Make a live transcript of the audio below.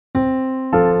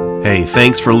Hey,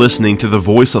 thanks for listening to The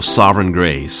Voice of Sovereign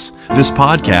Grace. This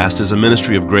podcast is a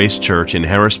ministry of Grace Church in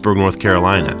Harrisburg, North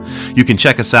Carolina. You can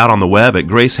check us out on the web at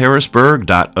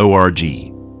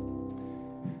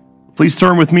graceharrisburg.org. Please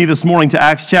turn with me this morning to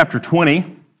Acts chapter 20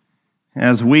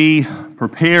 as we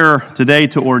prepare today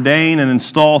to ordain and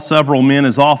install several men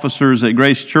as officers at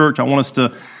Grace Church. I want us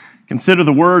to consider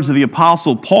the words of the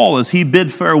Apostle Paul as he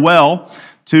bid farewell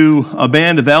to a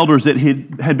band of elders that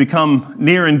had become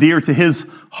near and dear to his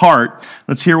heart.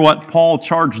 Let's hear what Paul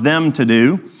charged them to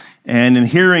do. And in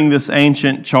hearing this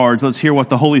ancient charge, let's hear what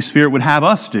the Holy Spirit would have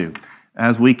us do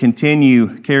as we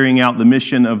continue carrying out the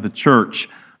mission of the church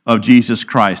of Jesus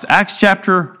Christ. Acts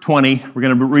chapter 20, we're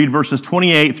going to read verses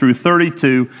 28 through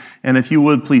 32. And if you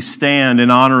would, please stand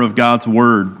in honor of God's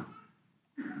word.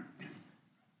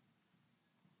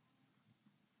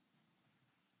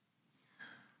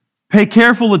 Pay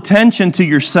careful attention to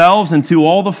yourselves and to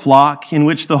all the flock in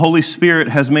which the Holy Spirit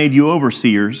has made you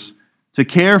overseers, to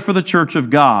care for the church of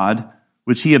God,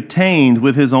 which he obtained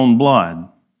with his own blood.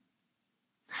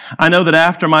 I know that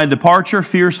after my departure,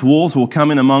 fierce wolves will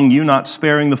come in among you, not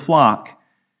sparing the flock.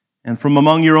 And from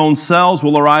among your own selves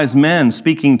will arise men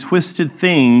speaking twisted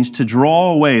things to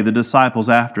draw away the disciples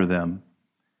after them.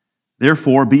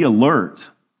 Therefore, be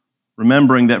alert,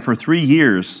 remembering that for 3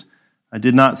 years I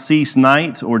did not cease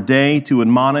night or day to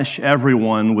admonish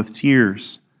everyone with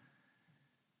tears.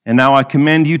 And now I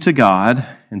commend you to God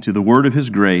and to the word of his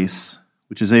grace,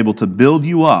 which is able to build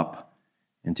you up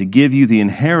and to give you the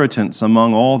inheritance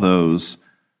among all those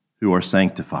who are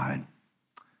sanctified.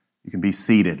 You can be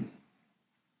seated.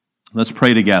 Let's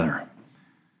pray together.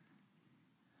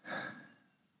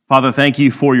 Father, thank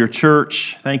you for your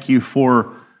church. Thank you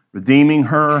for redeeming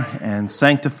her and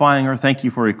sanctifying her. Thank you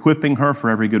for equipping her for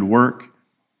every good work.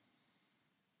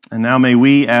 And now may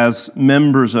we, as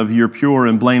members of your pure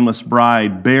and blameless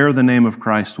bride, bear the name of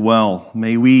Christ well.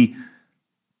 May we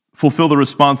fulfill the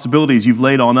responsibilities you've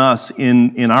laid on us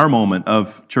in our moment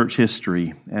of church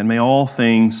history. And may all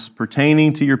things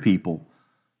pertaining to your people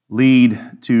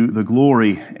lead to the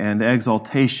glory and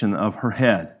exaltation of her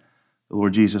head, the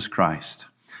Lord Jesus Christ.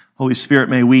 Holy Spirit,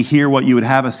 may we hear what you would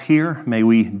have us hear. May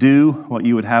we do what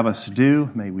you would have us do.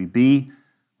 May we be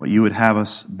what you would have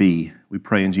us be. We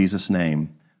pray in Jesus'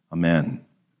 name. Amen.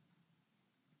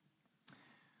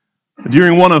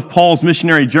 During one of Paul's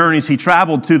missionary journeys, he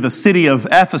traveled to the city of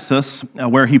Ephesus,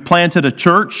 where he planted a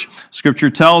church. Scripture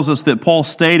tells us that Paul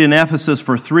stayed in Ephesus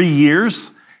for 3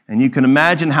 years. And you can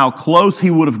imagine how close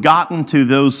he would have gotten to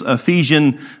those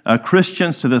Ephesian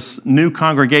Christians, to this new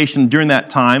congregation during that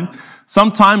time.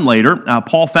 Sometime later,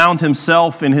 Paul found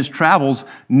himself in his travels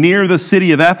near the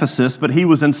city of Ephesus, but he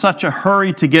was in such a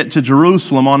hurry to get to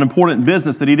Jerusalem on important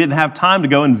business that he didn't have time to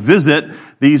go and visit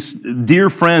these dear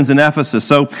friends in Ephesus.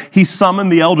 So he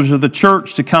summoned the elders of the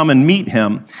church to come and meet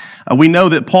him. We know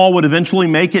that Paul would eventually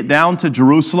make it down to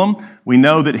Jerusalem. We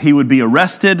know that he would be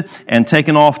arrested and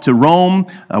taken off to Rome.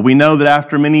 We know that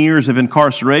after many years of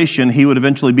incarceration, he would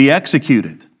eventually be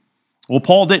executed. Well,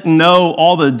 Paul didn't know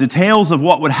all the details of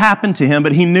what would happen to him,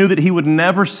 but he knew that he would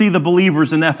never see the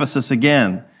believers in Ephesus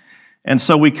again. And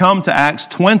so we come to Acts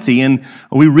 20, and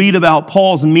we read about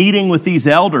Paul's meeting with these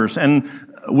elders, and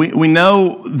we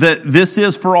know that this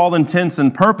is, for all intents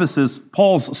and purposes,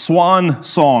 Paul's swan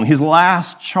song, his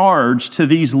last charge to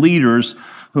these leaders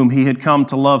whom he had come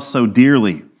to love so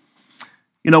dearly.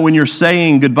 You know, when you're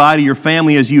saying goodbye to your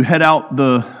family as you head out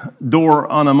the door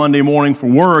on a Monday morning for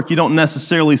work, you don't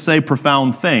necessarily say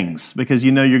profound things because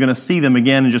you know you're going to see them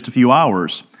again in just a few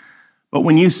hours. But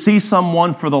when you see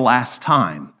someone for the last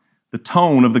time, the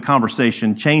tone of the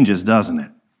conversation changes, doesn't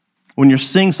it? When you're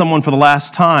seeing someone for the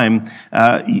last time,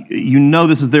 you know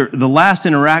this is the last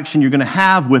interaction you're going to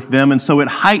have with them, and so it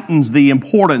heightens the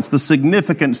importance, the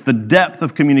significance, the depth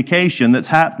of communication that's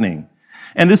happening.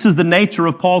 And this is the nature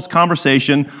of Paul's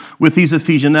conversation with these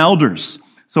Ephesian elders.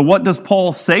 So what does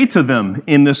Paul say to them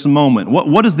in this moment?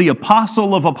 What does the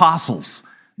apostle of apostles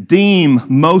deem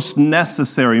most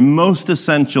necessary, most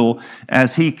essential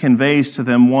as he conveys to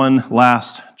them one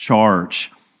last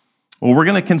charge? Well, we're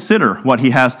going to consider what he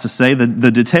has to say,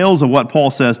 the details of what Paul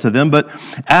says to them. But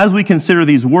as we consider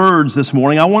these words this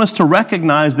morning, I want us to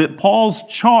recognize that Paul's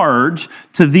charge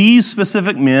to these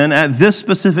specific men at this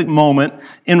specific moment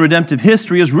in redemptive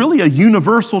history is really a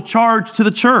universal charge to the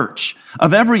church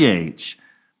of every age.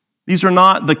 These are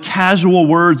not the casual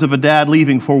words of a dad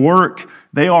leaving for work.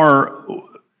 They are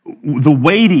the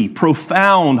weighty,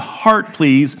 profound heart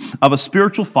pleas of a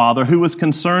spiritual father who is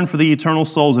concerned for the eternal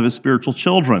souls of his spiritual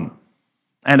children.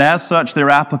 And as such, they're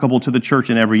applicable to the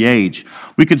church in every age.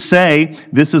 We could say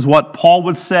this is what Paul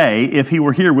would say if he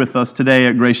were here with us today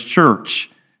at Grace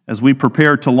Church. as we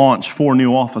prepare to launch 4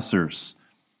 new officers.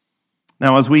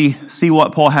 Now, as we see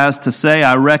what Paul has to say,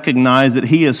 I recognize that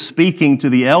he is speaking to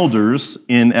the elders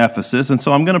in Ephesus, and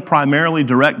so I'm going to primarily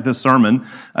direct this sermon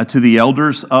to the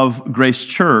elders of Grace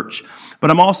Church. But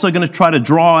I'm also going to try to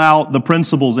draw out the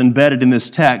principles embedded in this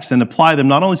text and apply them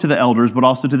not only to the elders, but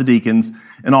also to the deacons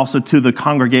and also to the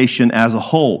congregation as a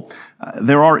whole.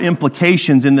 There are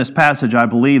implications in this passage, I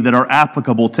believe, that are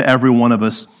applicable to every one of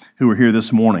us who are here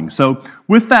this morning. So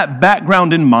with that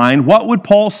background in mind, what would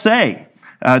Paul say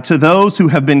to those who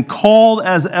have been called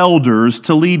as elders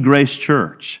to lead Grace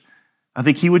Church? I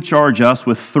think he would charge us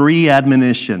with 3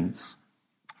 admonitions.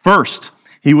 First,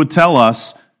 he would tell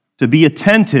us to be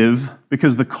attentive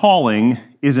because the calling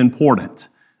is important.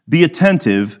 Be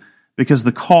attentive because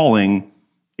the calling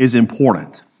is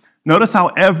important. Notice how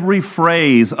every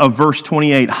phrase of verse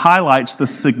 28 highlights the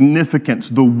significance,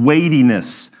 the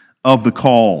weightiness of the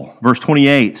call. Verse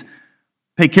 28,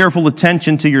 pay careful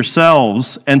attention to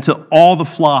yourselves and to all the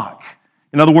flock.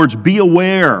 In other words, be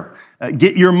aware.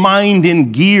 Get your mind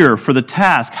in gear for the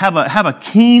task. Have a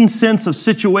keen sense of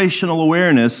situational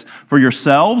awareness for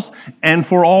yourselves and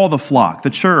for all the flock,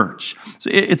 the church. So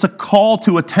it's a call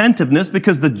to attentiveness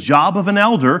because the job of an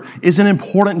elder is an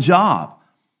important job.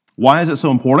 Why is it so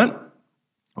important?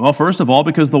 Well, first of all,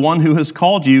 because the one who has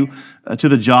called you to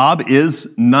the job is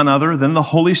none other than the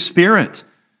Holy Spirit.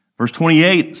 Verse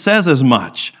 28 says as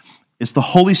much. It's the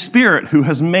Holy Spirit who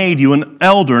has made you an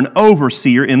elder, an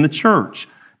overseer in the church.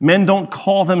 Men don't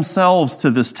call themselves to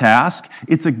this task.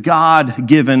 It's a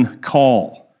God-given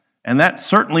call. And that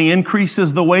certainly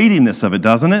increases the weightiness of it,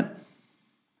 doesn't it?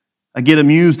 I get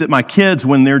amused at my kids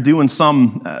when they're doing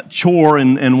some chore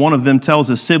and one of them tells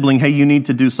a sibling, hey, you need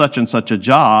to do such and such a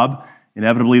job.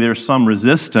 Inevitably, there's some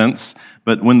resistance.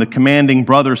 But when the commanding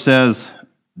brother says,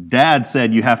 Dad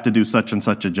said you have to do such and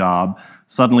such a job,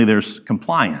 suddenly there's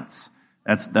compliance.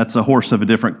 That's a horse of a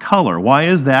different color. Why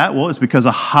is that? Well, it's because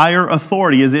a higher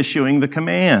authority is issuing the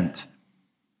command.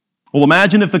 Well,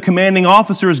 imagine if the commanding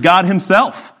officer is God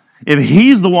himself. If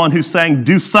he's the one who's saying,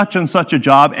 do such and such a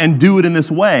job and do it in this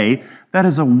way, that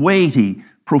is a weighty,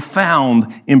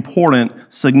 profound, important,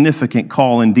 significant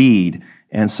call indeed.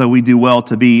 And so we do well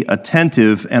to be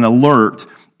attentive and alert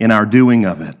in our doing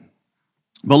of it.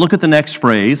 But look at the next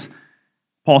phrase.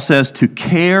 Paul says, to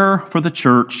care for the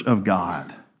church of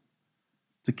God.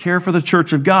 To care for the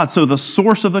church of God. So the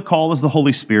source of the call is the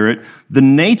Holy Spirit. The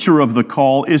nature of the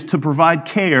call is to provide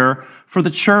care for the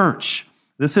church.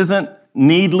 This isn't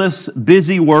needless,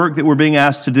 busy work that we're being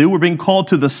asked to do. We're being called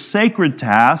to the sacred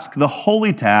task, the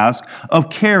holy task of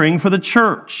caring for the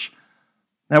church.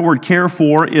 That word care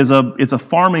for it's a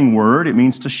farming word. It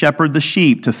means to shepherd the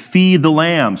sheep, to feed the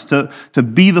lambs, to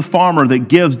be the farmer that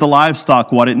gives the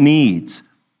livestock what it needs.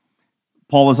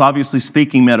 Paul is obviously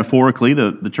speaking metaphorically.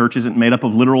 The church isn't made up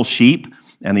of literal sheep,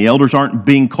 and the elders aren't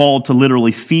being called to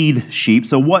literally feed sheep.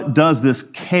 So what does this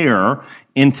care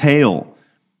entail?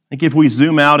 I think if we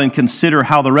zoom out and consider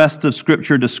how the rest of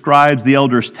Scripture describes the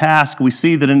elder's task, we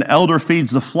see that an elder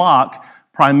feeds the flock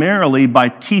primarily by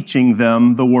teaching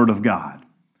them the Word of God.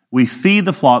 We feed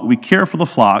the flock, we care for the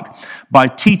flock by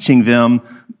teaching them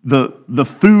the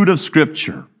food of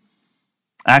Scripture.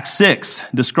 Acts 6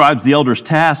 describes the elder's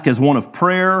task as one of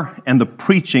prayer and the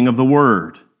preaching of the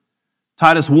Word.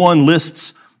 Titus 1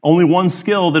 lists only one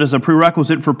skill that is a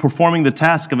prerequisite for performing the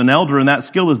task of an elder, and that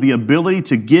skill is the ability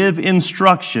to give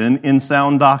instruction in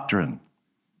sound doctrine.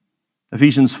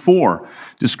 Ephesians 4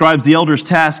 describes the elder's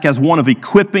task as one of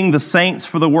equipping the saints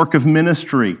for the work of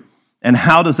ministry. And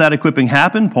how does that equipping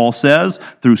happen? Paul says,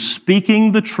 through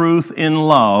speaking the truth in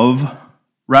love,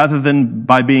 rather than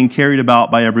by being carried about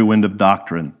by every wind of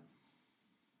doctrine.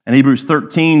 And Hebrews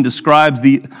 13 describes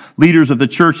the leaders of the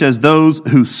church as those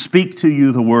who speak to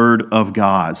you the word of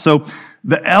God. So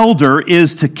the elder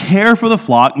is to care for the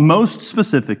flock, most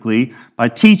specifically by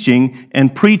teaching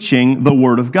and preaching the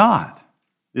word of God.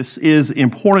 This is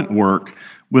important work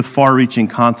with far-reaching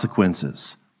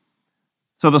consequences.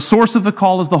 So the source of the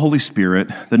call is the Holy Spirit.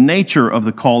 The nature of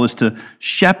the call is to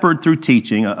shepherd through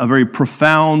teaching, a very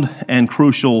profound and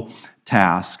crucial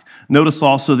task. Notice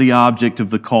also the object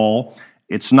of the call.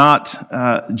 It's not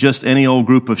just any old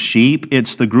group of sheep.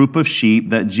 It's the group of sheep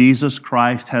that Jesus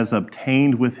Christ has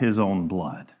obtained with his own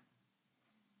blood.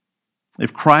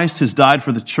 If Christ has died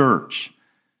for the church,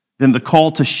 then the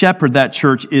call to shepherd that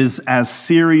church is as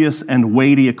serious and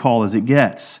weighty a call as it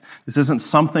gets. This isn't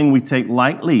something we take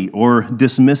lightly or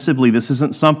dismissively. This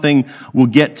isn't something we'll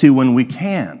get to when we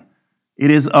can. It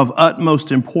is of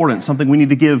utmost importance, something we need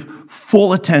to give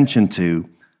full attention to.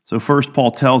 So first,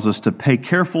 Paul tells us to pay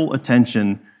careful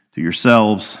attention to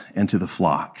yourselves and to the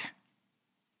flock.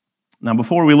 Now,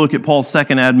 before we look at Paul's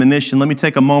second admonition, let me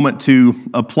take a moment to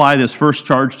apply this first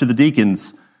charge to the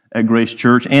deacons at Grace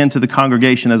Church and to the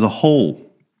congregation as a whole.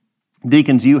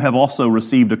 Deacons, you have also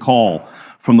received a call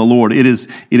from the Lord. It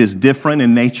is different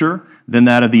in nature than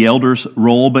that of the elders'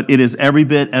 role, but it is every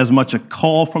bit as much a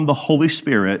call from the Holy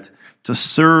Spirit to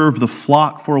serve the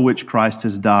flock for which Christ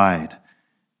has died.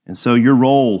 And so your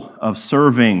role of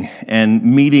serving and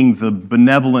meeting the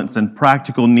benevolence and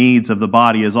practical needs of the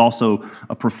body is also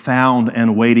a profound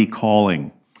and weighty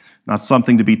calling. Not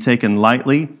something to be taken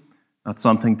lightly, not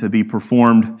something to be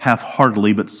performed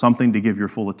half-heartedly, but something to give your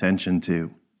full attention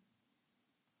to.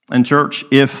 And church,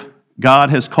 if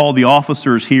God has called the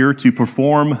officers here to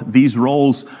perform these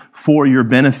roles for your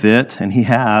benefit, and He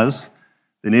has,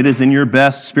 then it is in your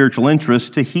best spiritual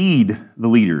interest to heed the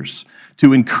leaders,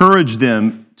 to encourage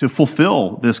them to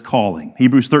fulfill this calling.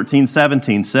 Hebrews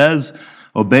 13:17 says,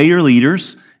 "Obey your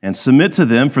leaders and submit to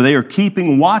them, for they are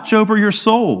keeping watch over your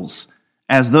souls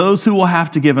as those who will have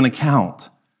to give an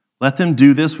account. Let them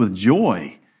do this with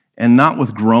joy and not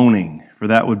with groaning, for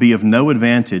that would be of no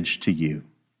advantage to you."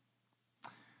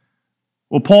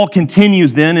 Well, Paul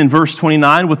continues then in verse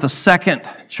 29 with the second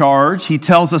charge. He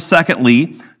tells us,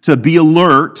 secondly, to be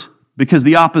alert because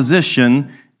the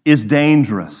opposition is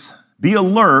dangerous. Be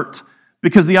alert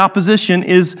because the opposition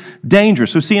is dangerous.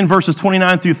 So see in verses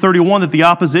 29 through 31 that the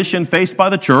opposition faced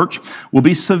by the church will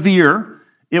be severe,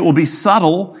 it will be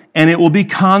subtle, and it will be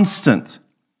constant.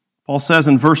 Paul says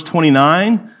in verse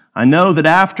 29, "I know that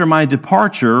after my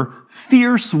departure,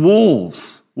 fierce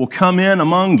wolves will come in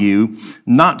among you,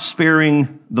 not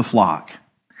sparing the flock."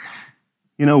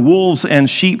 You know, wolves and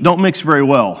sheep don't mix very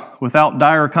well without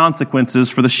dire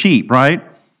consequences for the sheep, right?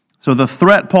 So the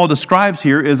threat Paul describes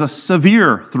here is a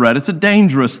severe threat. It's a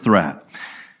dangerous threat.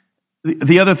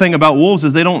 The other thing about wolves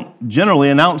is they don't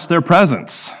generally announce their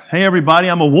presence. "Hey, everybody,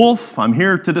 I'm a wolf. I'm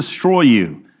here to destroy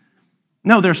you."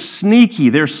 No, they're sneaky.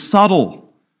 They're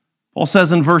subtle. Paul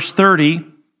says in verse 30,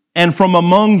 "And from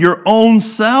among your own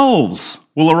selves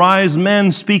will arise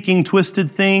men speaking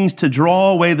twisted things to draw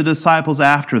away the disciples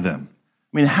after them."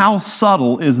 I mean, how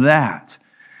subtle is that?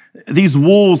 These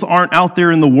wolves aren't out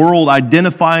there in the world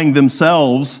identifying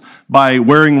themselves by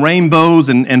wearing rainbows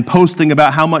and posting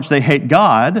about how much they hate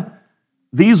God.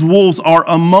 These wolves are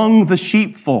among the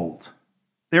sheepfold.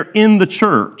 They're in the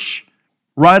church,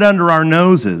 right under our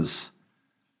noses.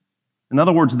 In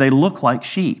other words, they look like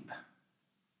sheep.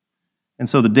 And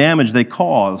so the damage they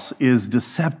cause is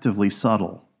deceptively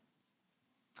subtle.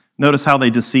 Notice how they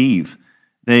deceive.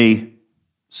 They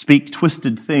speak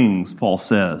twisted things, Paul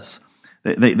says.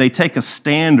 They take a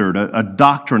standard, a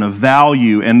doctrine, a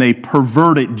value, and they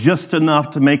pervert it just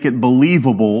enough to make it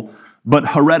believable, but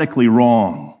heretically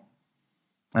wrong.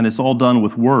 And it's all done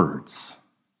with words.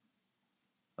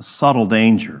 A subtle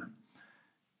danger.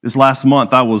 This last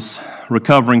month, I was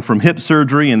recovering from hip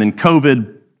surgery and then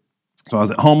COVID, so I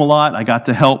was at home a lot. I got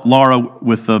to help Laura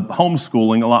with the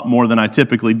homeschooling a lot more than I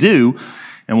typically do.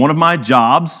 And one of my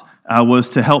jobs was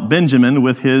to help Benjamin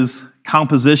with his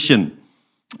composition.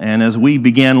 And as we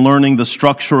began learning the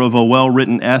structure of a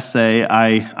well-written essay,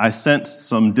 I sensed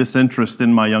some disinterest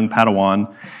in my young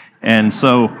Padawan. And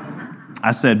so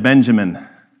I said, "Benjamin,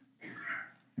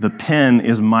 the pen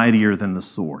is mightier than the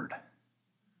sword."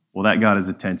 Well, that got his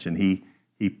attention.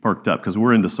 He perked up because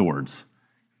we're into swords.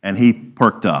 And he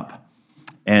perked up.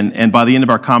 And by the end of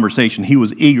our conversation, he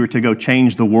was eager to go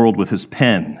change the world with his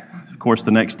pen. Of course,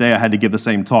 the next day I had to give the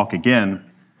same talk again.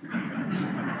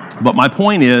 But my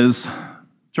point is,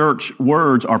 church,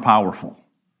 words are powerful.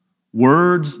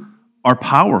 Words are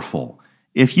powerful.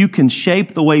 If you can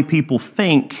shape the way people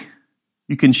think,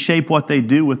 you can shape what they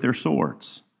do with their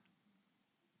swords.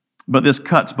 But this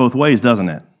cuts both ways, doesn't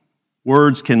it?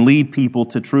 Words can lead people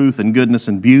to truth and goodness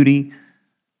and beauty,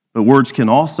 but words can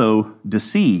also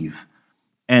deceive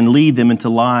and lead them into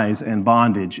lies and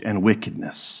bondage and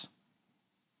wickedness.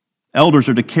 Elders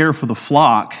are to care for the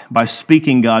flock by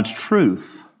speaking God's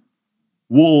truth.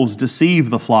 Wolves deceive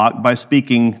the flock by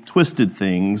speaking twisted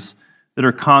things that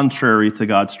are contrary to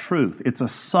God's truth. It's a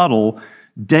subtle,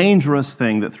 dangerous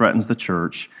thing that threatens the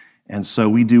church, and so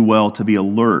we do well to be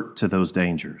alert to those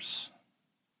dangers.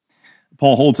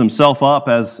 Paul holds himself up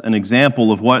as an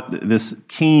example of what this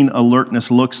keen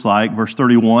alertness looks like. Verse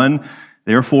 31,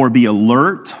 "Therefore be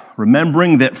alert,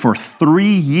 remembering that for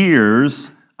 3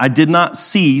 years I did not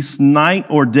cease night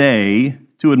or day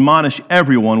to admonish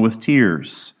everyone with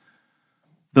tears."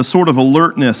 The sort of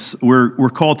alertness we're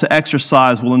called to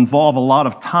exercise will involve a lot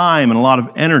of time and a lot of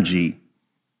energy.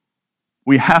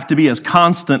 We have to be as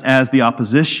constant as the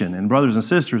opposition. And brothers and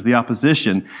sisters, the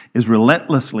opposition is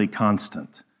relentlessly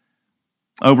constant.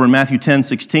 Over in Matthew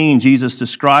 10:16, Jesus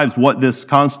describes what this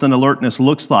constant alertness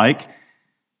looks like.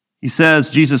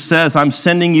 Jesus says, I'm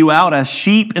sending you out as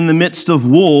sheep in the midst of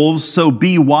wolves, so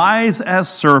be wise as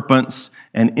serpents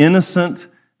and innocent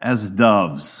as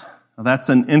doves. Now, that's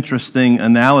an interesting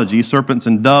analogy. Serpents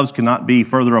and doves cannot be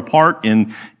further apart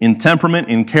in temperament,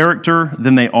 in character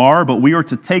than they are, but we are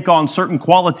to take on certain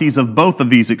qualities of both of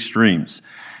these extremes.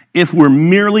 If we're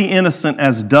merely innocent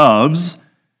as doves,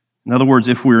 in other words,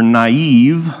 if we're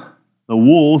naive, the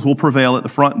wolves will prevail at the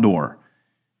front door.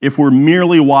 If we're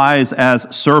merely wise as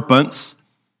serpents,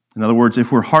 in other words,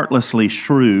 if we're heartlessly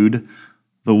shrewd,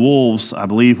 the wolves, I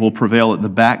believe, will prevail at the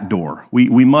back door.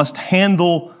 We must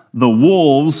handle the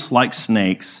wolves like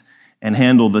snakes and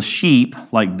handle the sheep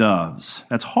like doves.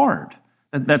 That's hard.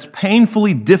 That's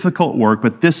painfully difficult work,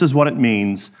 but this is what it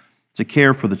means to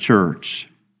care for the church.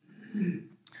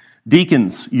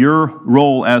 Deacons, your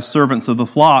role as servants of the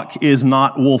flock is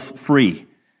not wolf-free.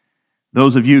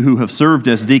 Those of you who have served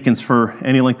as deacons for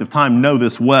any length of time know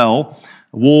this well.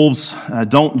 Wolves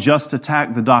don't just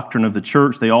attack the doctrine of the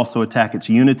church, they also attack its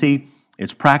unity,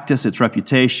 its practice, its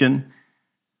reputation.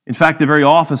 In fact, the very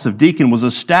office of deacon was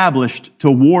established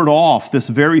to ward off this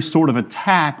very sort of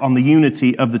attack on the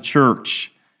unity of the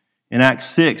church. In Acts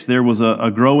 6, there was a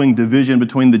growing division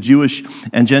between the Jewish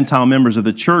and Gentile members of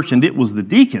the church, and it was the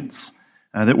deacons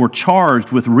that were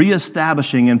charged with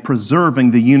reestablishing and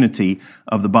preserving the unity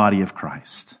of the body of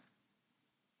Christ.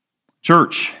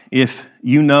 Church, if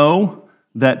you know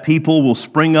that people will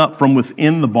spring up from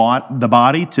within the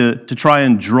body to try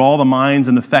and draw the minds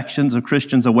and affections of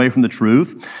Christians away from the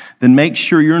truth, then make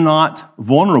sure you're not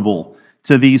vulnerable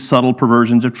to these subtle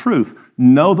perversions of truth.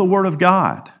 Know the Word of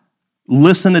God.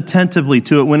 Listen attentively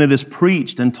to it when it is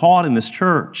preached and taught in this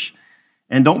church.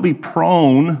 And don't be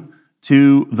prone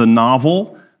to the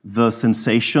novel, the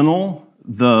sensational,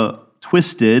 the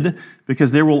twisted,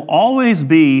 because there will always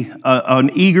be an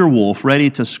eager wolf ready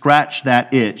to scratch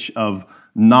that itch of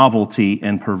novelty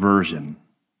and perversion.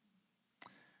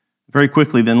 Very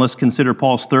quickly, then, let's consider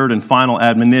Paul's third and final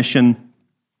admonition.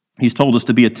 He's told us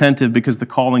to be attentive because the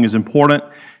calling is important.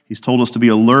 He's told us to be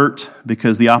alert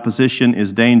because the opposition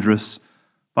is dangerous.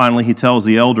 Finally, he tells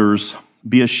the elders,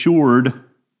 be assured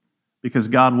because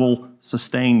God will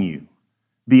sustain you.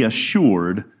 Be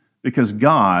assured because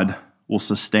God will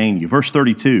sustain you. Verse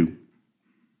 32.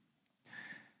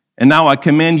 And now I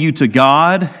commend you to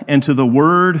God and to the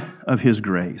word of his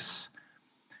grace.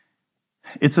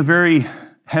 It's a very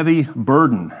heavy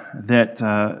burden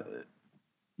that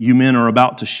you men are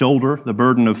about to shoulder, the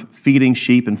burden of feeding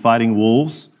sheep and fighting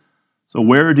wolves. So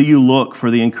where do you look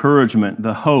for the encouragement,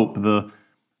 the hope, the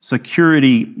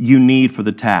security you need for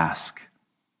the task?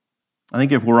 I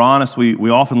think if we're honest, we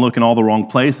often look in all the wrong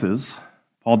places.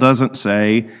 Paul doesn't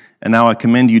say, and now I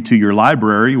commend you to your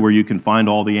library where you can find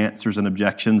all the answers and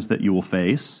objections that you will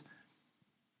face.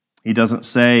 He doesn't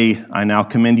say, I now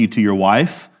commend you to your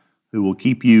wife who will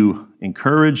keep you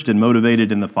encouraged and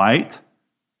motivated in the fight.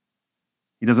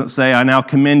 He doesn't say, I now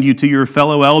commend you to your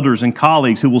fellow elders and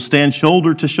colleagues who will stand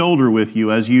shoulder to shoulder with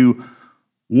you as you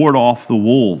ward off the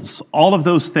wolves. All of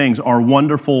those things are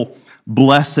wonderful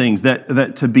blessings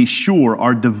that to be sure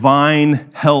are divine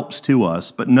helps to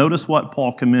us. But notice what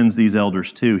Paul commends these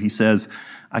elders to. He says,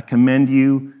 I commend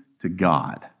you to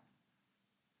God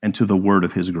and to the word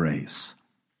of his grace.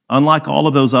 Unlike all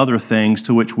of those other things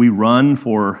to which we run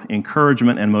for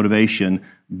encouragement and motivation,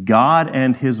 God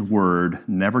and his word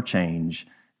never change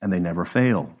and they never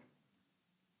fail.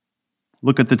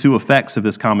 Look at the two effects of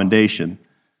this commendation.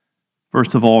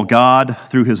 First of all, God,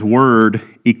 through his word,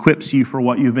 equips you for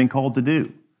what you've been called to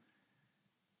do.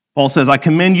 Paul says, I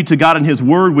commend you to God and his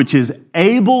word, which is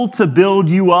able to build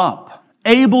you up.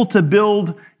 Able to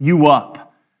build you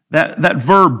up. That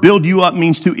verb, build you up,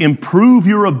 means to improve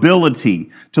your ability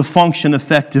to function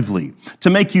effectively, to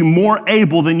make you more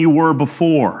able than you were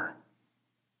before.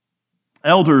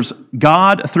 Elders,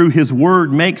 God, through his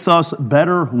word, makes us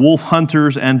better wolf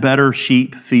hunters and better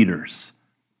sheep feeders.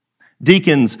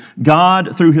 Deacons,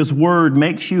 God, through his word,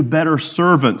 makes you better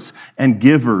servants and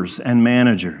givers and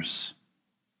managers.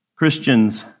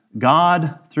 Christians,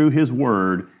 God, through his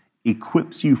word,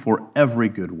 equips you for every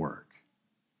good work.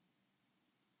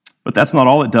 But that's not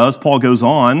all it does. Paul goes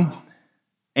on,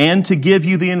 and to give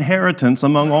you the inheritance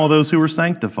among all those who are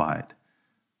sanctified.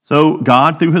 So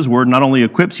God, through his word, not only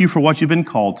equips you for what you've been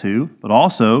called to, but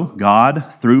also God,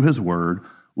 through his word,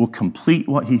 will complete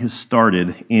what he has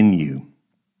started in you.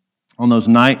 On those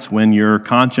nights when your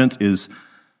conscience is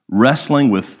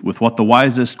wrestling with what the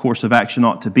wisest course of action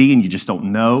ought to be and you just don't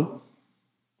know.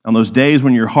 On those days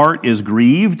when your heart is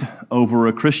grieved over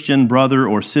a Christian brother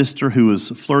or sister who is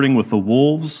flirting with the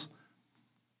wolves.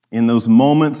 in those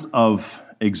moments of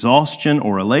exhaustion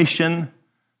or elation,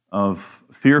 of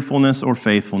fearfulness or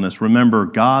faithfulness, remember,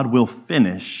 God will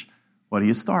finish what He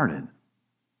has started.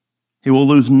 He will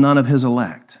lose none of His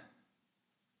elect.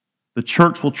 The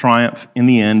church will triumph in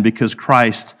the end because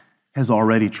Christ has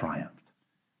already triumphed.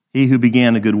 He who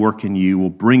began a good work in you will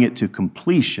bring it to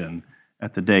completion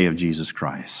at the day of Jesus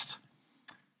Christ.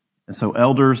 And so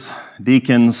elders,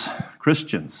 deacons,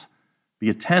 Christians, be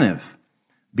attentive,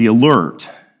 be alert,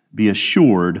 be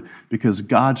assured, because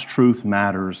God's truth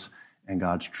matters and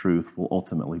God's truth will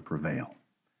ultimately prevail.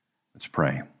 Let's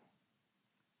pray.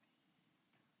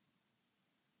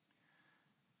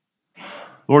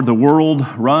 Lord, the world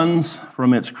runs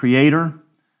from its Creator,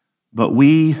 but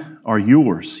we are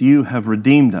yours. You have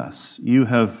redeemed us. You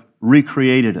have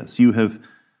recreated us. You have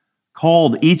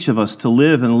called each of us to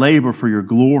live and labor for your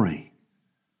glory.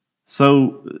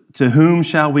 So to whom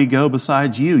shall we go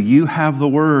besides you? You have the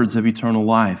words of eternal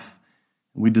life.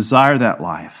 We desire that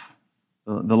life,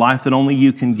 the life that only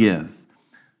you can give.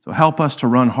 So help us to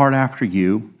run hard after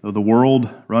you, though the world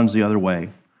runs the other way.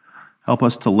 Help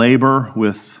us to labor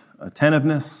with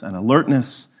attentiveness and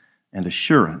alertness and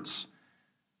assurance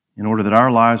in order that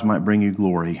our lives might bring you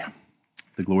glory,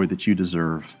 the glory that you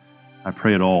deserve. I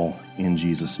pray it all in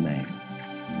Jesus' name.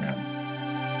 Amen.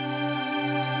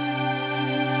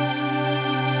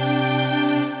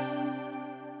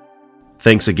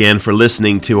 Thanks again for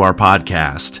listening to our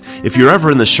podcast. If you're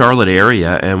ever in the Charlotte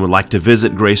area and would like to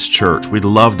visit Grace Church, we'd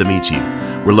love to meet you.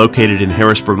 We're located in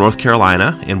Harrisburg, North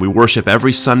Carolina, and we worship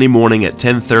every Sunday morning at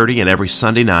 10:30 and every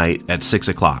Sunday night at 6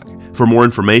 o'clock. For more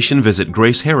information, visit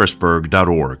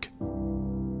graceharrisburg.org.